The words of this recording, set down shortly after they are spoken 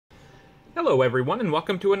Hello everyone, and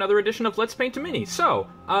welcome to another edition of Let's Paint a Mini. So,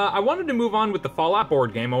 I wanted to move on with the Fallout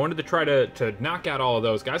board game. I wanted to try to knock out all of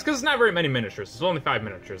those guys, because it's not very many miniatures. It's only 5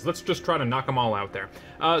 miniatures. Let's just try to knock them all out there.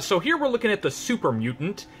 So here we're looking at the Super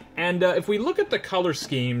Mutant, and if we look at the color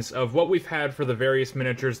schemes of what we've had for the various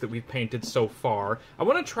miniatures that we've painted so far, I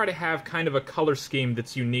want to try to have kind of a color scheme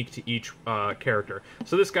that's unique to each character.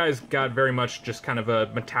 So this guy's got very much just kind of a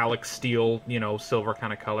metallic steel, you know, silver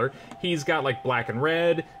kind of color. He's got like black and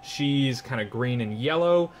red. She's kind of green and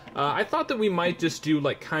yellow. I thought that we might just do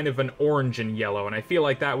like kind of an orange and yellow, and I feel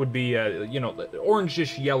like that would be, you know,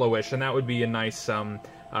 orangish yellowish, and that would be a nice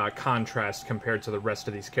contrast compared to the rest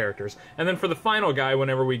of these characters. And then for the final guy,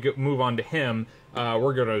 whenever we move on to him,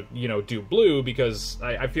 we're gonna, you know, do blue, because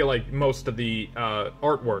I feel like most of the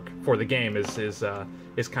artwork for the game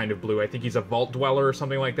is kind of blue. I think he's a vault dweller or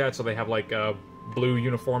something like that, so they have like blue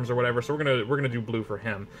uniforms or whatever. So we're gonna do blue for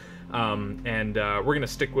him, and we're gonna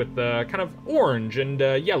stick with kind of orange and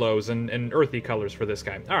yellows and earthy colors for this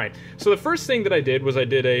guy. All right. So the first thing that I did was I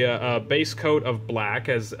did a base coat of black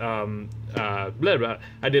as blah, blah.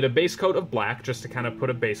 I did a base coat of black just to kind of put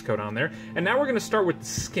a base coat on there. And now we're going to start with the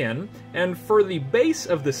skin. And for the base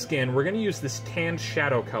of the skin, we're going to use this tan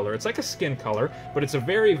shadow color. It's like a skin color, but it's a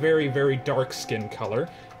very, very, very dark skin color.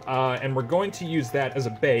 And we're going to use that as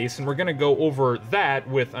a base, and we're going to go over that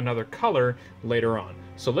with another color later on.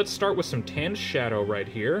 So let's start with some tan shadow right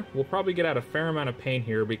here. We'll probably get out a fair amount of paint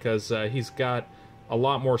here because he's got a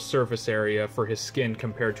lot more surface area for his skin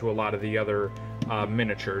compared to a lot of the other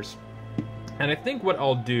miniatures. And I think what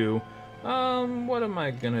I'll do, what am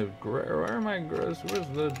I gonna, where's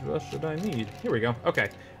the brush that I need? Here we go, okay.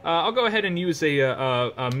 I'll go ahead and use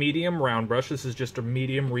a medium round brush. This is just a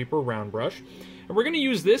medium Reaper round brush. And we're gonna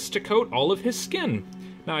use this to coat all of his skin.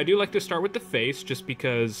 Now I do like to start with the face, just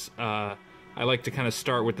because I like to kind of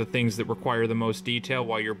start with the things that require the most detail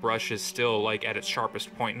while your brush is still like at its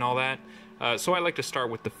sharpest point and all that. So I like to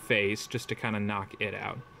start with the face, just to kind of knock it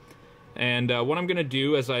out. And what I'm going to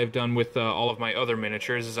do, as I've done with all of my other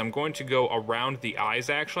miniatures, is I'm going to go around the eyes,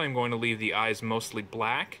 actually. I'm going to leave the eyes mostly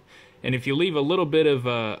black. And if you leave a little bit of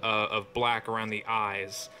black around the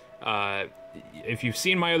eyes, if you've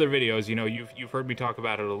seen my other videos, you know, you've heard me talk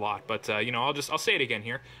about it a lot. But, you know, I'll say it again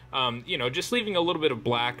here. You know, just leaving a little bit of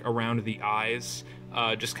black around the eyes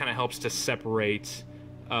just kind of helps to separate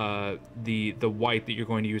the white that you're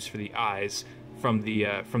going to use for the eyes from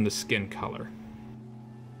the skin color.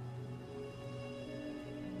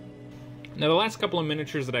 Now, the last couple of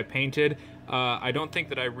miniatures that I painted, I don't think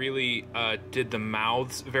that I really did the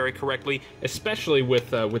mouths very correctly, especially with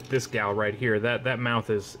this gal right here. That mouth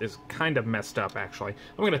is kind of messed up, actually.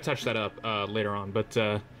 I'm going to touch that up later on, but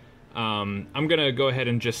I'm going to go ahead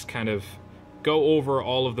and just kind of go over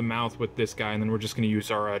all of the mouth with this guy, and then we're just going to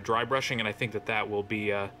use our dry brushing, and I think that will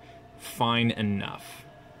be fine enough.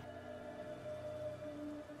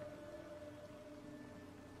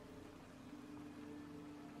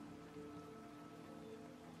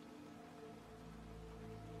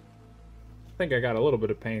 I think I got a little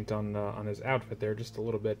bit of paint on his outfit there, just a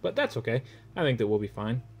little bit, but that's okay. I think that we'll be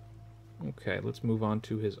fine. Okay, let's move on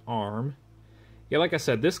to his arm. Yeah, like I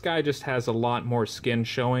said, this guy just has a lot more skin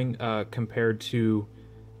showing compared to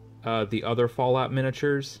the other Fallout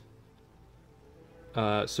miniatures.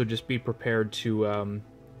 So just be prepared to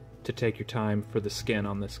take your time for the skin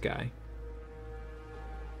on this guy.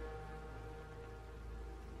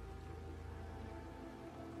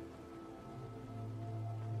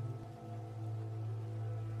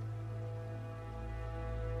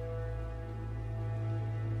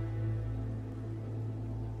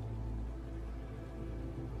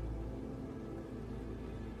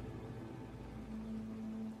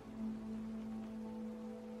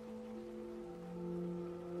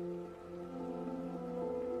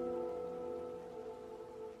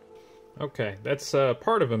 Okay, that's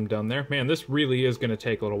part of him done there. Man, this really is going to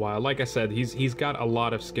take a little while. Like I said, he's got a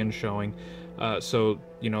lot of skin showing. So,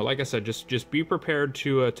 you know, like I said, just be prepared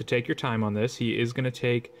to take your time on this. He is going to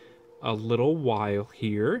take a little while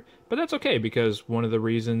here, but that's okay, because one of the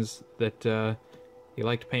reasons that you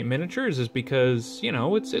like to paint miniatures is because, you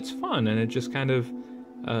know, it's fun, and it just kind of,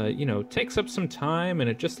 you know, takes up some time, and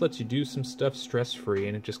it just lets you do some stuff stress-free,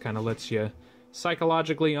 and it just kind of lets you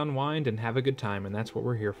psychologically unwind and have a good time, and that's what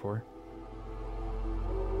we're here for.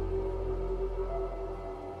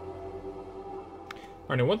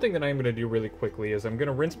 Alright, now one thing that I'm going to do really quickly is I'm going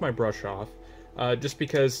to rinse my brush off, just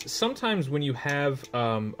because sometimes when you have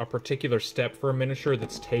a particular step for a miniature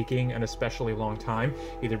that's taking an especially long time,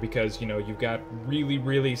 either because, you know, you've got really,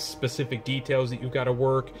 really specific details that you've got to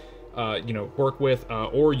work, work with,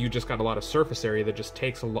 or you just got a lot of surface area that just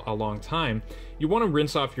takes a long time, you want to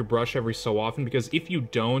rinse off your brush every so often, because if you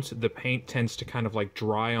don't, the paint tends to kind of like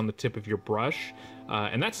dry on the tip of your brush,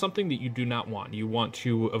 and that's something that you do not want. You want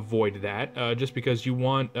to avoid that, just because you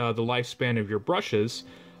want the lifespan of your brushes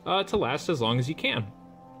to last as long as you can.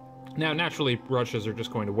 Now, naturally, brushes are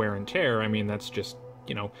just going to wear and tear. I mean, that's just,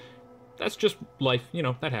 that's just life,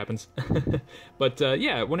 that happens. But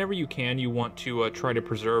yeah, whenever you can, you want to try to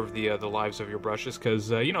preserve the lives of your brushes, because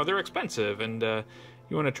they're expensive, and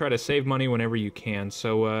you want to try to save money whenever you can.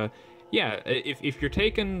 So yeah, if you're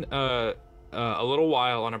taking a little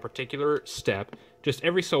while on a particular step, just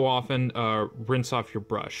every so often rinse off your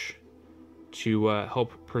brush to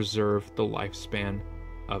help preserve the lifespan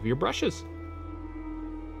of your brushes.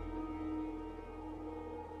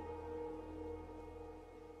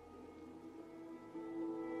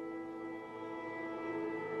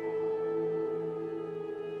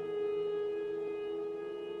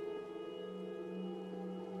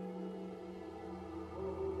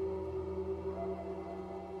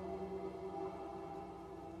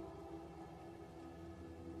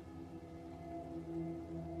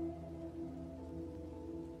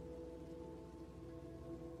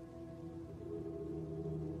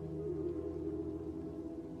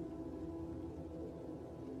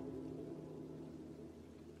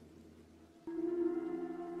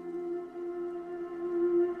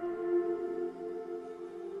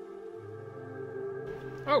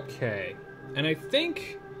 Okay, and I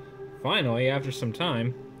think, finally, after some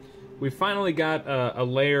time, we finally got a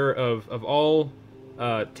layer of all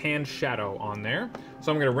tan shadow on there.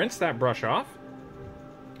 So I'm going to rinse that brush off.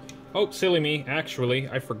 Oh, silly me, actually,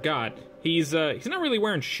 I forgot. He's not really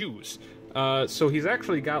wearing shoes. So he's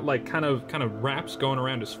actually got like kind of wraps going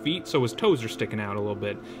around his feet, so his toes are sticking out a little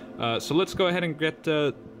bit. So let's go ahead and get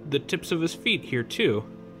the tips of his feet here too.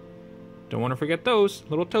 Don't want to forget those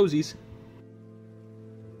little toesies.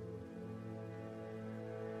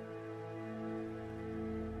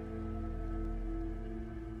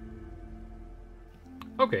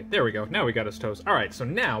 Okay, there we go. Now we got his toes. Alright, so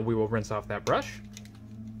now we will rinse off that brush.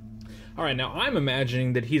 Alright, now I'm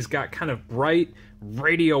imagining that he's got kind of bright,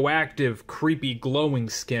 radioactive, creepy, glowing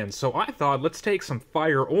skin. So I thought, let's take some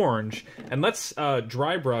fire orange, and let's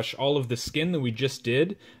dry brush all of the skin that we just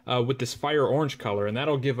did with this fire orange color, and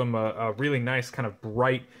that'll give him a really nice kind of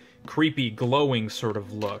bright, creepy, glowing sort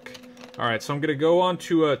of look. Alright, so I'm going to go on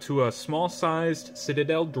to a small-sized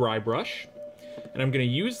Citadel dry brush, and I'm going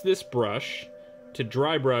to use this brush to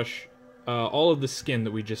dry brush all of the skin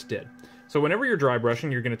that we just did. So whenever you're dry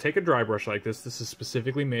brushing, you're going to take a dry brush like this. This is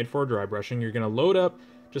specifically made for dry brushing. You're going to load up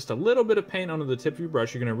just a little bit of paint onto the tip of your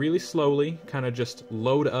brush. You're going to really slowly kind of just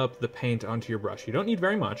load up the paint onto your brush. You don't need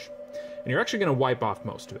very much, and you're actually going to wipe off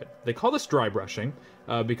most of it. They call this dry brushing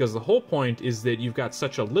because the whole point is that you've got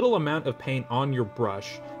such a little amount of paint on your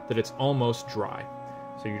brush that it's almost dry.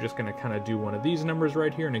 So you're just going to kind of do one of these numbers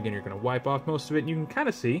right here, and again, you're going to wipe off most of it, and you can kind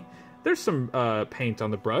of see there's some paint on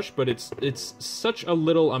the brush, but it's such a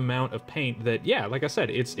little amount of paint that, yeah, like I said,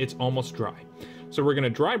 it's almost dry. So we're going to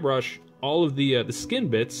dry brush all of the skin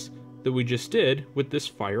bits that we just did with this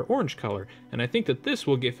fire orange color, and I think that this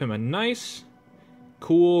will give him a nice,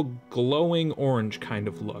 cool, glowing orange kind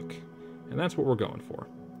of look, and that's what we're going for.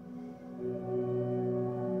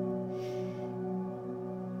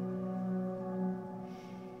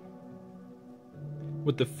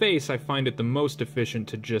 With the face, I find it the most efficient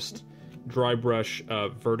to just dry brush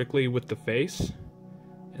vertically with the face,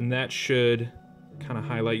 and that should kind of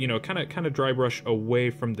highlight, kind of dry brush away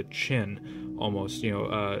from the chin, almost,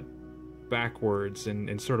 backwards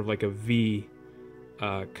and sort of like a V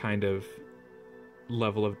kind of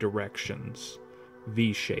level of directions,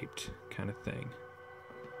 V-shaped kind of thing.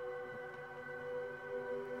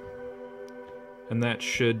 And that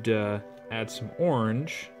should add some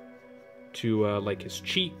orange to like his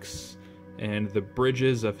cheeks and the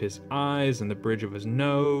bridges of his eyes and the bridge of his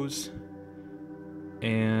nose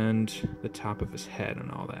and the top of his head and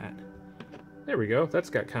all that. There we go. That's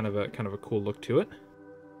got kind of a cool look to it.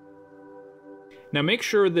 Now make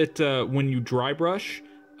sure that when you dry brush,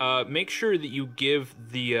 make sure that you give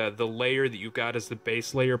the layer that you got as the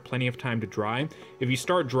base layer plenty of time to dry. If you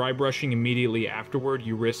start dry brushing immediately afterward,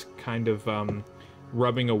 you risk kind of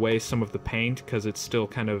rubbing away some of the paint because it's still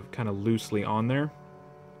kind of loosely on there.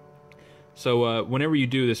 So whenever you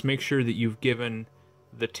do this, make sure that you've given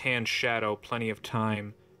the tan shadow plenty of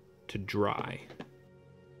time to dry.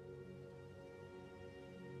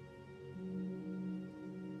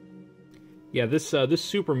 Yeah, this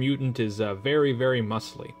super mutant is very, very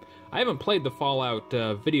muscly. I haven't played the Fallout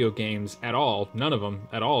video games at all, none of them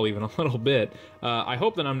at all, even a little bit. I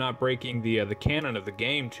hope that I'm not breaking the canon of the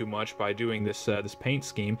game too much by doing this this paint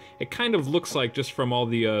scheme. It kind of looks like, just from all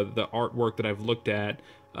the artwork that I've looked at,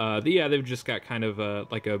 yeah, they've just got kind of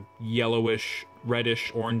like a yellowish,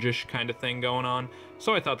 reddish, orangish kind of thing going on.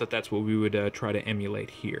 So I thought that that's what we would try to emulate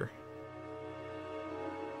here.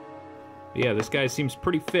 But yeah, this guy seems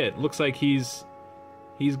pretty fit. Looks like he's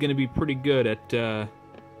gonna be pretty good at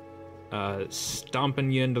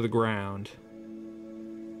stomping you into the ground.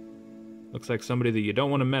 Looks like somebody that you don't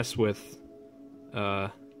want to mess with in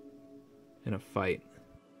a fight.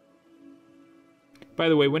 By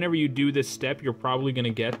the way, whenever you do this step, you're probably going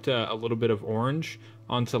to get a little bit of orange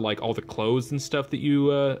onto like all the clothes and stuff that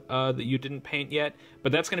you didn't paint yet.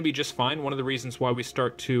 But that's going to be just fine. One of the reasons why we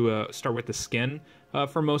start with the skin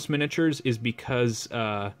for most miniatures is because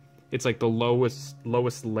it's like the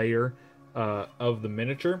lowest layer of the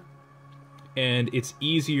miniature, and it's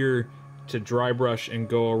easier to dry brush and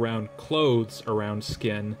go around clothes around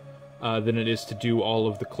skin than it is to do all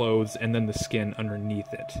of the clothes and then the skin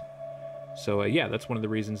underneath it. So yeah, that's one of the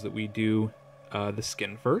reasons that we do the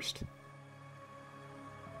skin first.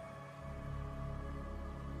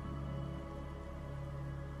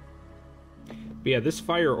 But yeah, this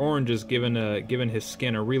fire orange is given his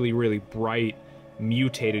skin a really, really bright,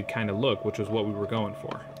 mutated kind of look, which was what we were going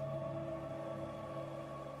for.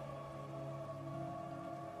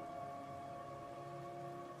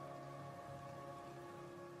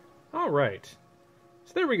 All right.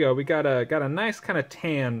 So there we go. We got a nice kind of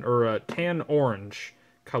tan, or a tan orange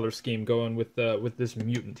color scheme going with this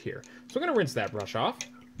mutant here. So I'm gonna rinse that brush off.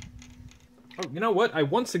 Oh, you know what? I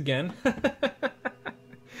once again.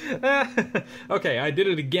 Okay, I did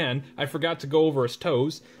it again. I forgot to go over his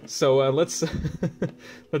toes. So let's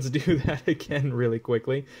let's do that again really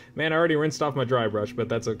quickly. Man, I already rinsed off my dry brush, but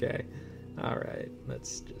that's okay. All right,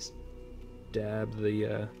 let's just dab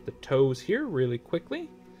the toes here really quickly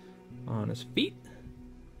on his feet.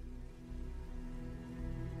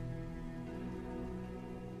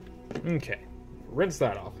 Okay, rinse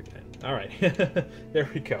that off again. All right, there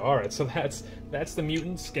we go. All right, so that's the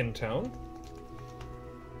mutant skin tone.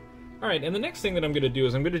 All right, and the next thing that I'm going to do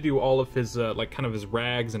is I'm going to do all of his, like, kind of his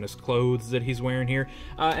rags and his clothes that he's wearing here.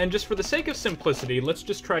 And just for the sake of simplicity, let's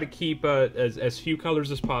just try to keep as few colors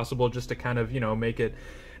as possible, just to kind of, you know, make it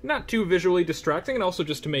not too visually distracting, and also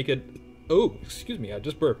just to make it, oh, excuse me, I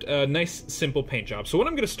just burped, a nice, simple paint job. So what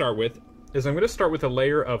I'm going to start with is I'm going to start with a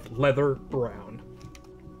layer of leather brown.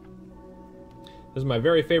 This is my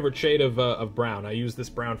very favorite shade of brown. I use this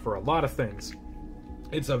brown for a lot of things.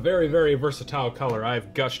 It's a very, very versatile color.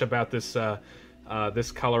 I've gushed about this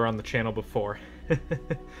this color on the channel before.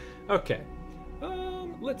 Okay,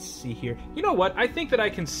 let's see here. You know what? I think that I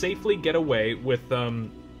can safely get away with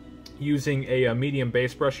using a medium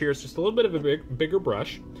base brush here. It's just a little bit of a bigger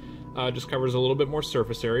brush. Just covers a little bit more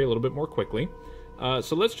surface area, a little bit more quickly.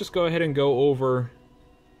 So let's just go ahead and go over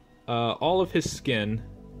all of his skin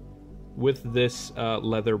with this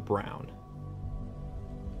leather brown.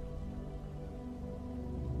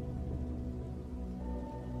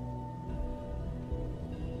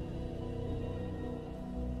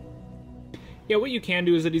 Yeah, what you can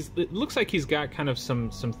do is that it looks like he's got kind of some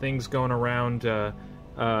things going around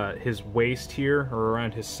his waist here, or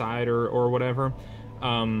around his side, or whatever.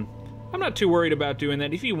 I'm not too worried about doing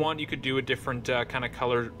that. If you want, you could do a different kind of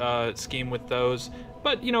color scheme with those.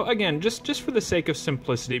 But, you know, again, just for the sake of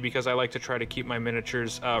simplicity, because I like to try to keep my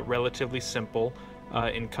miniatures relatively simple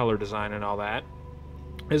in color design and all that,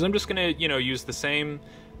 is I'm just going to, you know, use the same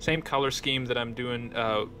color scheme that I'm doing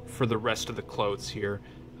for the rest of the clothes here.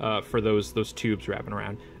 For those tubes wrapping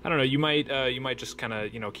around. I don't know, you might just kind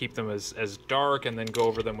of, you know, keep them as dark, and then go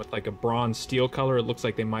over them with like a bronze steel color. It looks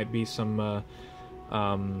like they might be some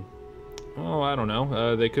oh, I don't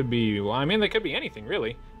know, they could be, well, I mean, they could be anything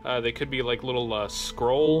really. They could be like little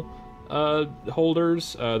scroll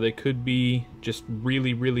holders. They could be just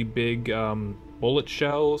really, really big bullet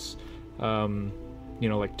shells, you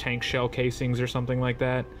know, like tank shell casings or something like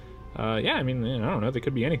that. Yeah, I mean, I don't know, they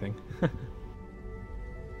could be anything.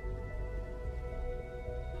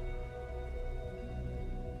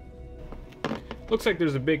 Looks like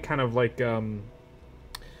there's a big kind of like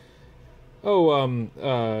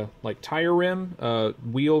like tire rim,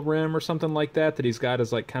 wheel rim or something like that he's got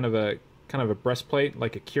as like kind of a breastplate,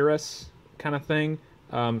 like a cuirass kind of thing.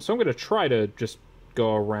 So I'm gonna try to just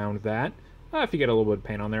go around that. If you get a little bit of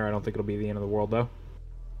paint on there, I don't think it'll be the end of the world though.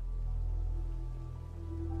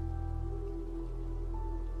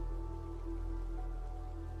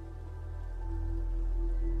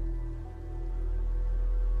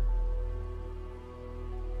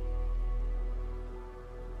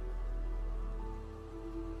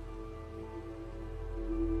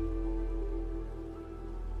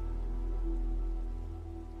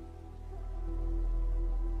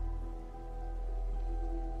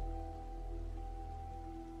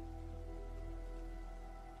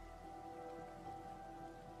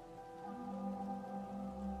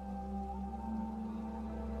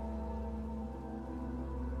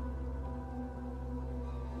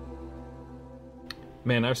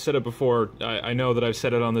 Man, I've said it before. I know that I've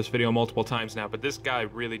said it on this video multiple times now, but this guy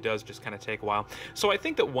really does just kind of take a while. So I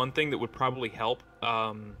think that one thing that would probably help,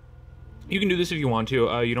 you can do this if you want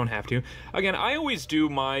to, you don't have to. Again, I always do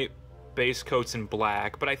my base coats in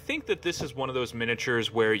black, but I think that this is one of those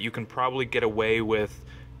miniatures where you can probably get away with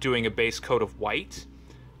doing a base coat of white,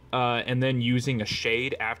 and then using a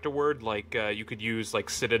shade afterward, like you could use like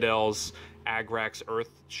Citadel's Agrax Earth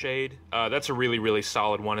shade. That's a really, really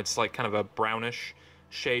solid one. It's like kind of a brownish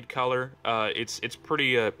shade color. It's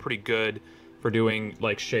pretty good for doing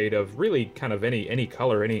like shade of really kind of any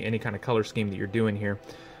color, any kind of color scheme that you're doing here.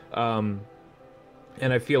 And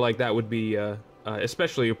I feel like that would be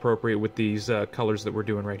especially appropriate with these colors that we're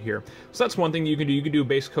doing right here. So that's one thing you can do. You can do a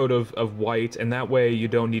base coat of white, and that way you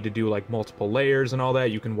don't need to do like multiple layers and all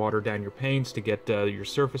that. You can water down your paints to get your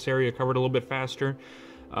surface area covered a little bit faster.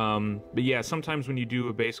 But yeah, sometimes when you do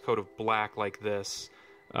a base coat of black like this,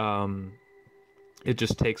 it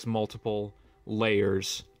just takes multiple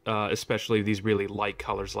layers, especially these really light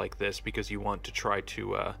colors like this, because you want to try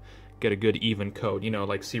to get a good even coat. You know,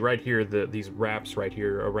 like see right here, these wraps right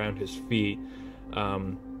here around his feet.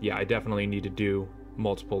 Yeah, I definitely need to do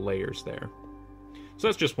multiple layers there. So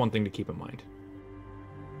that's just one thing to keep in mind.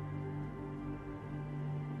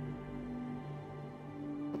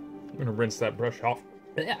 I'm gonna rinse that brush off.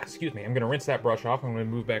 Excuse me, I'm going to rinse that brush off. I'm going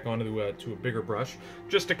to move back onto to a bigger brush,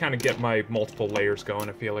 just to kind of get my multiple layers going.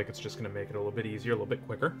 I feel like it's just going to make it a little bit easier, a little bit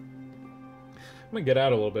quicker. I'm going to get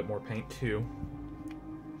out a little bit more paint, too.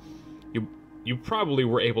 You probably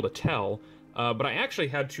were able to tell, but I actually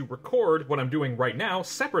had to record what I'm doing right now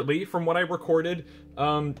separately from what I recorded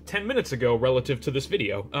 10 minutes ago relative to this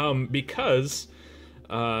video, because...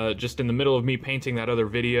 just in the middle of me painting that other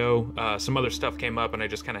video, some other stuff came up and I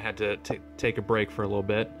just kind of had to take a break for a little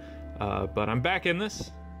bit. But I'm back in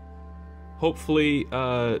this. Hopefully,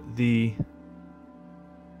 the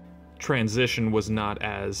transition was not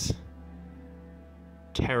as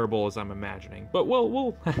terrible as I'm imagining. But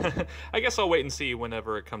we'll I guess I'll wait and see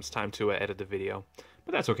whenever it comes time to edit the video.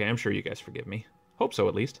 But that's okay, I'm sure you guys forgive me. Hope so,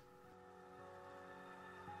 at least.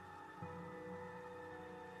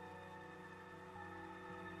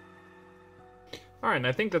 Alright, and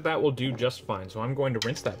I think that will do just fine, so I'm going to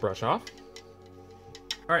rinse that brush off.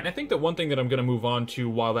 Alright, and I think that one thing that I'm going to move on to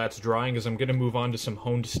while that's drying is I'm going to move on to some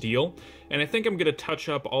honed steel. And I think I'm going to touch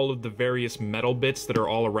up all of the various metal bits that are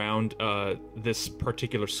all around this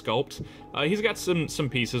particular sculpt. He's got some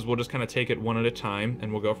pieces, we'll just kind of take it one at a time,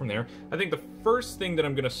 and we'll go from there. I think the first thing that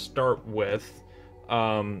I'm going to start with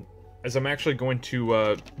is I'm actually going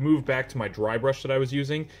to move back to my dry brush that I was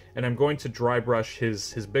using, and I'm going to dry brush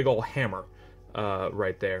his big ol' hammer.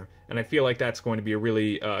 Right there, and I feel like that's going to be a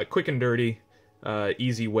really quick and dirty,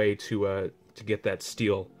 easy way to get that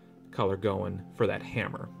steel color going for that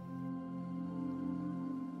hammer.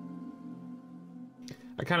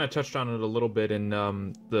 I kind of touched on it a little bit in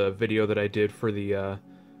the video that I did for the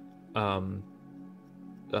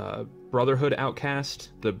Brotherhood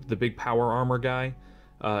Outcast, the big power armor guy.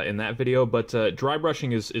 In that video, but dry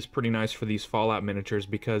brushing is pretty nice for these Fallout miniatures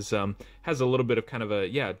because has a little bit of kind of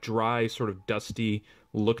a dry, sort of dusty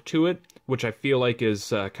look to it, which I feel like is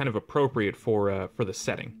kind of appropriate for the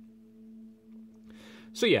setting.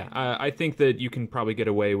 So yeah, I think that you can probably get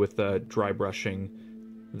away with dry brushing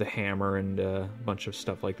the hammer and a bunch of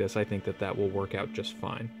stuff like this. I think that will work out just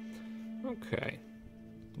fine. Okay,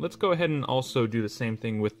 let's go ahead and also do the same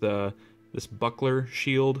thing with this buckler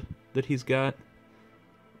shield that he's got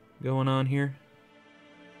going on here.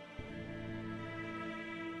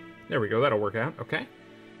 There we go, that'll work out, okay.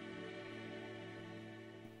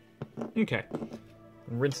 Okay,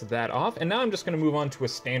 rinse that off, and now I'm just going to move on to a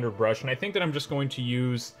standard brush, and I think that I'm just going to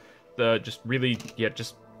use the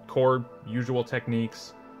just core usual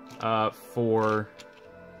techniques for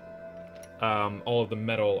all of the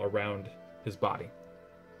metal around his body.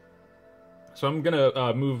 So I'm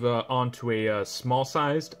gonna move on to a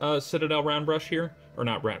small-sized Citadel round brush here. Or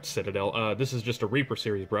not round Citadel, this is just a Reaper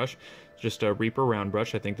series brush. Just a Reaper round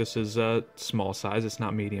brush. I think this is small size, it's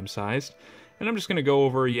not medium sized. And I'm just gonna go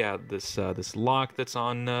over, this lock that's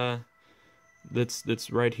on,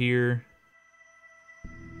 that's right here.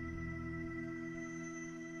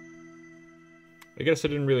 I guess I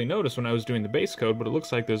didn't really notice when I was doing the base coat, but it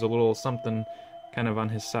looks like there's a little something kind of on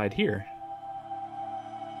his side here.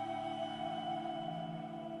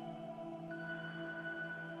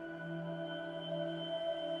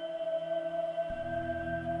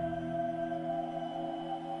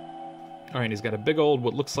 Alright, he's got a big old,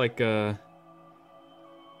 what looks like a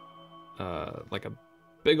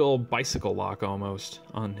big old bicycle lock almost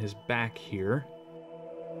on his back here.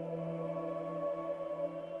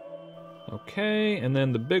 Okay, and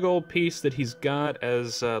then the big old piece that he's got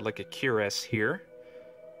as like a cuirass here.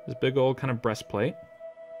 This big old kind of breastplate.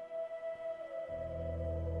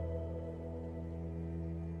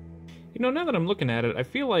 You know, now that I'm looking at it, I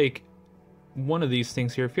feel like one of these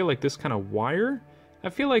things here, I feel like this kind of wire, I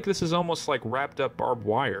feel like this is almost like wrapped up barbed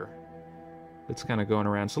wire that's kind of going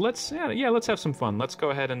around. So let's, yeah, let's have some fun. Let's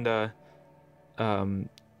go ahead and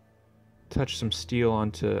touch some steel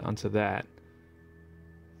onto that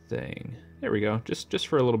thing. There we go, just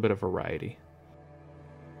for a little bit of variety.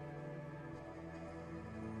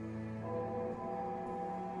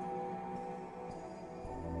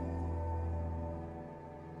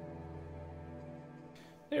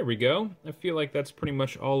 There we go. I feel like that's pretty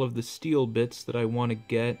much all of the steel bits that I want to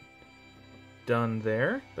get done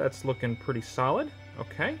there. That's looking pretty solid.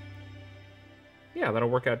 Okay. Yeah, that'll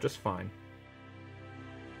work out just fine.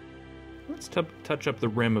 Let's touch up the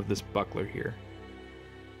rim of this buckler here.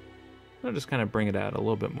 I'll just kind of bring it out a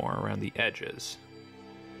little bit more around the edges.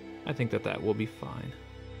 I think that will be fine.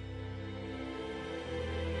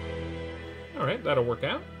 Alright, that'll work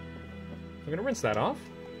out. I'm going to rinse that off.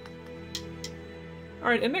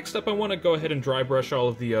 Alright, and next up I want to go ahead and dry brush all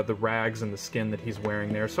of the rags and the skin that he's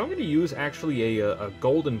wearing there. So I'm going to use actually a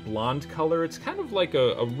golden blonde color. It's kind of like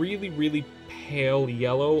a really, really pale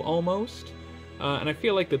yellow almost. And I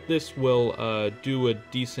feel like that this will do a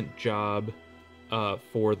decent job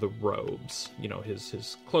for the robes. You know,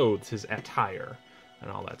 his clothes, his attire, and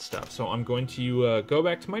all that stuff. So I'm going to go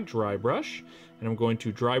back to my dry brush, and I'm going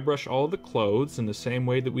to dry brush all of the clothes in the same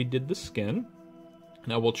way that we did the skin.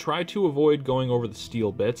 Now we'll try to avoid going over the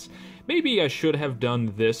steel bits. Maybe I should have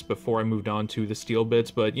done this before I moved on to the steel bits,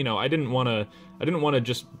 but you know, I didn't want to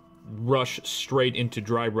just rush straight into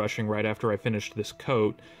dry brushing right after I finished this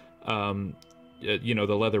coat. You know,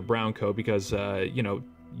 the leather brown coat, because you know,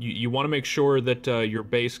 you want to make sure that your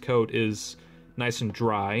base coat is nice and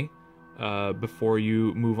dry before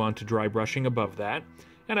you move on to dry brushing above that.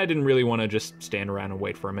 And I didn't really want to just stand around and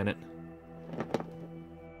wait for a minute.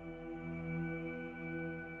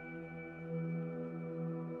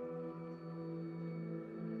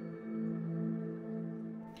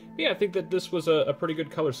 Yeah, I think that this was a pretty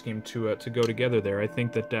good color scheme to go together there. I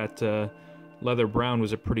think that leather brown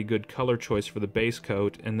was a pretty good color choice for the base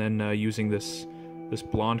coat, and then using this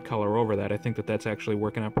blonde color over that, I think that that's actually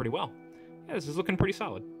working out pretty well. Yeah, this is looking pretty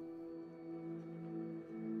solid.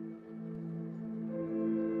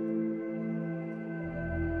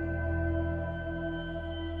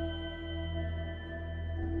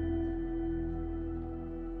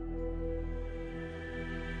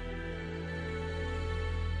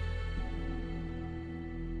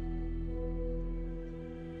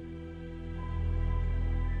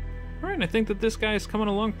 Alright, I think that this guy is coming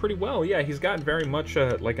along pretty well. Yeah, he's got very much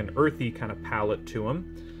like an earthy kind of palette to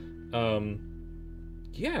him.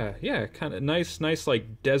 Yeah, kind of nice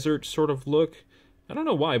like desert sort of look. I don't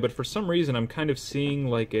know why, but for some reason I'm kind of seeing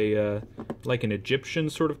like like an Egyptian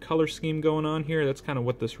sort of color scheme going on here. That's kind of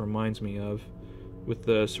what this reminds me of, with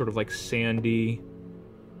the sort of like sandy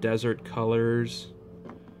desert colors,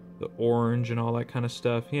 the orange and all that kind of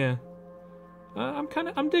stuff. Yeah,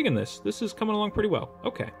 I'm digging this. This is coming along pretty well.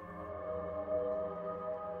 Okay.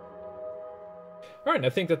 Alright,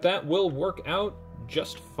 I think that will work out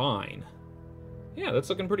just fine. Yeah, that's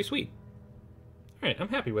looking pretty sweet. Alright, I'm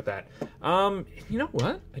happy with that. You know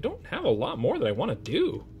what? I don't have a lot more that I want to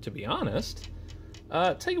do, to be honest.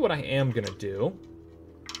 Tell you what I am going to do.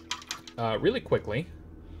 Really quickly.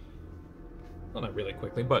 Well, not really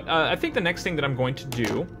quickly, but I think the next thing that I'm going to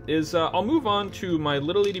do is I'll move on to my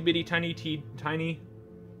little itty bitty tiny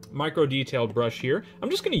micro detailed brush here. I'm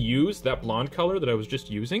just going to use that blonde color that I was just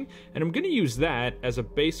using, and I'm going to use that as a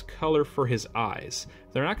base color for his eyes.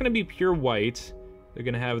 They're not going to be pure white. They're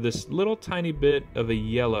going to have this little tiny bit of a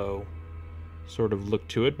yellow sort of look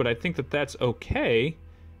to it, but I think that that's okay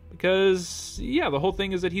because, yeah, the whole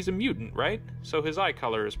thing is that he's a mutant, right? So his eye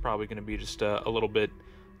color is probably going to be just a little bit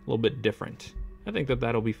different. I think that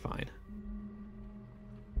that'll be fine.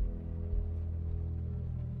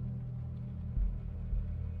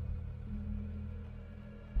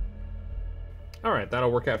 Alright, that'll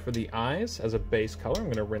work out for the eyes as a base color. I'm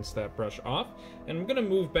going to rinse that brush off. And I'm going to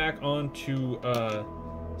move back onto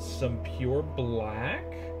some pure black.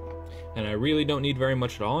 And I really don't need very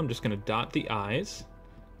much at all. I'm just going to dot the eyes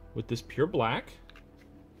with this pure black.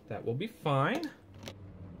 That will be fine.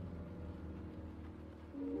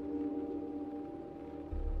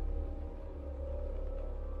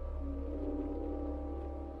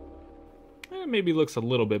 It maybe looks a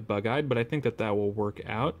little bit bug-eyed, but I think that will work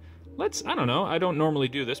out. I don't know, I don't normally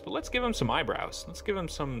do this, but let's give him some eyebrows. Let's give him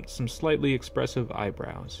some slightly expressive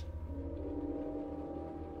eyebrows.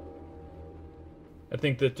 I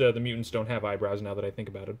think that the mutants don't have eyebrows now that I think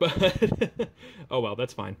about it, but oh well,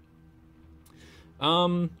 that's fine. I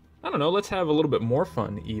don't know, let's have a little bit more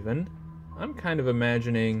fun, even. I'm kind of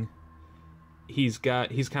imagining he's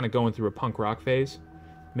kind of going through a punk rock phase.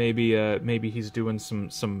 Maybe he's doing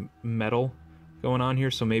some metal going on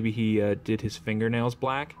here, so maybe he did his fingernails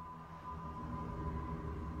black.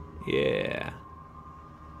 Yeah.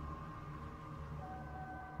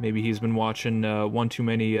 Maybe he's been watching one too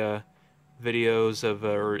many videos of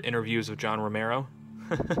or interviews of John Romero,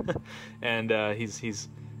 and he's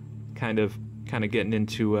kind of getting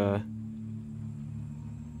into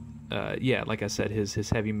yeah, like I said, his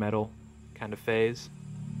heavy metal kind of phase.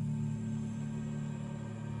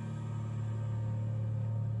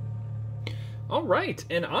 All right,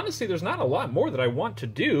 and honestly, there's not a lot more that I want to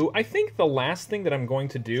do. I think the last thing that I'm going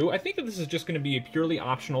to do, I think that this is just going to be a purely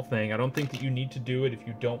optional thing. I don't think that you need to do it if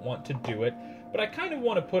you don't want to do it, but I kind of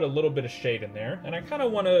want to put a little bit of shade in there, and I kind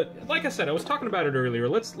of want to, like I said, I was talking about it earlier.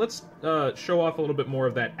 Let's show off a little bit more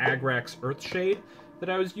of that Agrax Earth shade that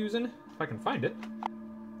I was using, if I can find it.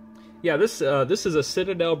 Yeah, this is a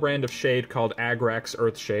Citadel brand of shade called Agrax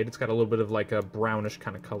Earth Shade. It's got a little bit of like a brownish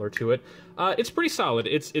kind of color to it. It's pretty solid.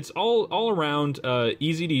 It's all around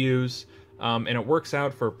easy to use, and it works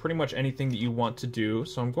out for pretty much anything that you want to do.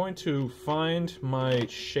 So I'm going to find my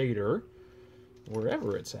shader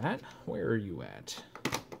wherever it's at. Where are you at?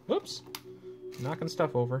 Whoops, knocking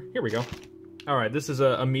stuff over. Here we go. All right, this is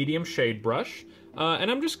a medium shade brush, and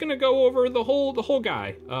I'm just gonna go over the whole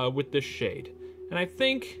guy with this shade, and I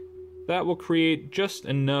think that will create just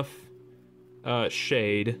enough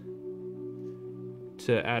shade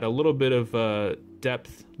to add a little bit of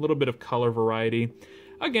depth, a little bit of color variety.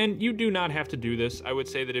 Again, you do not have to do this. I would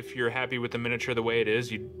say that if you're happy with the miniature the way it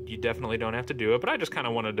is, you definitely don't have to do it, but I just kind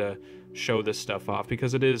of wanted to show this stuff off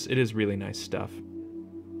because it is really nice stuff.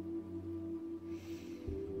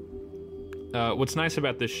 What's nice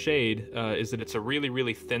about this shade is that it's a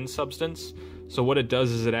really thin substance. So what it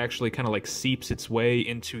does is it actually kind of like seeps its way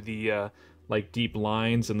into the like deep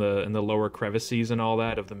lines and the lower crevices and all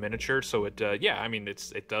that of the miniature. So it yeah, I mean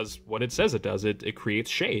it does what it says it does. It creates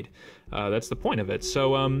shade. That's the point of it.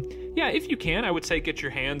 So yeah, if you can, I would say get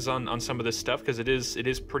your hands on some of this stuff because it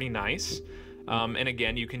is pretty nice. And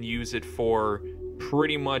again, you can use it for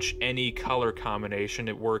pretty much any color combination.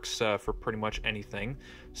 It works for pretty much anything.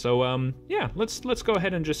 So yeah, let's go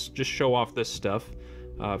ahead and just show off this stuff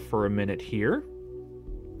for a minute here.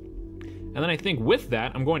 And then I think with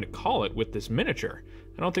that, I'm going to call it with this miniature.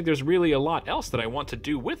 I don't think there's really a lot else that I want to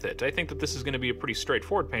do with it. I think that this is going to be a pretty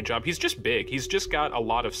straightforward paint job. He's just big. He's just got a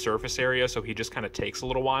lot of surface area, so he just kind of takes a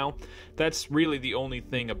little while. That's really the only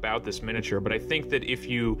thing about this miniature, but I think that if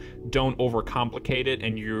you don't overcomplicate it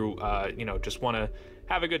and you know, just want to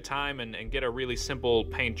have a good time and get a really simple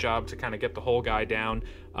paint job to kind of get the whole guy down,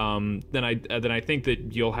 then I think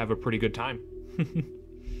that you'll have a pretty good time.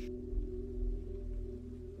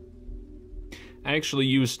 I actually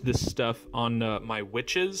used this stuff on my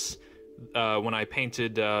witches when I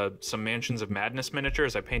painted some Mansions of Madness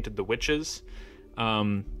miniatures. I painted the witches.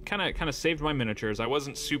 Kind of saved my miniatures. I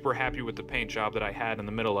wasn't super happy with the paint job that I had in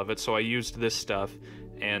the middle of it, so I used this stuff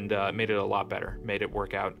and made it a lot better. Made it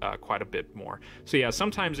work out quite a bit more. So yeah,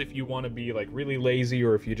 sometimes if you want to be like really lazy,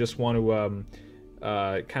 or if you just want to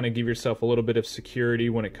kind of give yourself a little bit of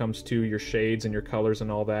security when it comes to your shades and your colors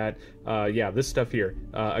and all that, yeah, this stuff here,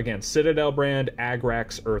 again, Citadel brand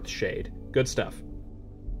Agrax Earth Shade. Good stuff.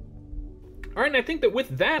 All right, and I think that with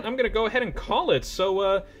that, I'm going to go ahead and call it.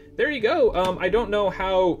 So there you go. I don't know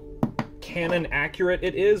how canon accurate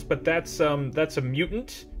it is, but that's a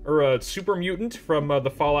mutant, or a super mutant from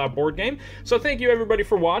the Fallout board game. So thank you everybody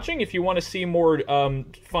for watching. If you want to see more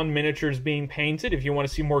fun miniatures being painted, if you want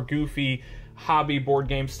to see more goofy hobby board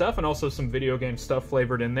game stuff and also some video game stuff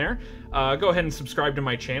flavored in there, go ahead and subscribe to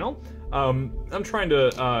my channel. I'm trying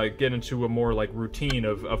to get into a more like routine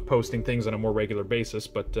of posting things on a more regular basis,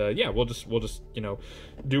 but yeah, we'll just you know,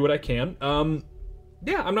 do what I can.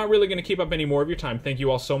 Yeah, I'm not really going to keep up any more of your time. Thank you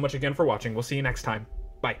all so much again for watching. We'll see you next time.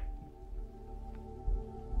 Bye.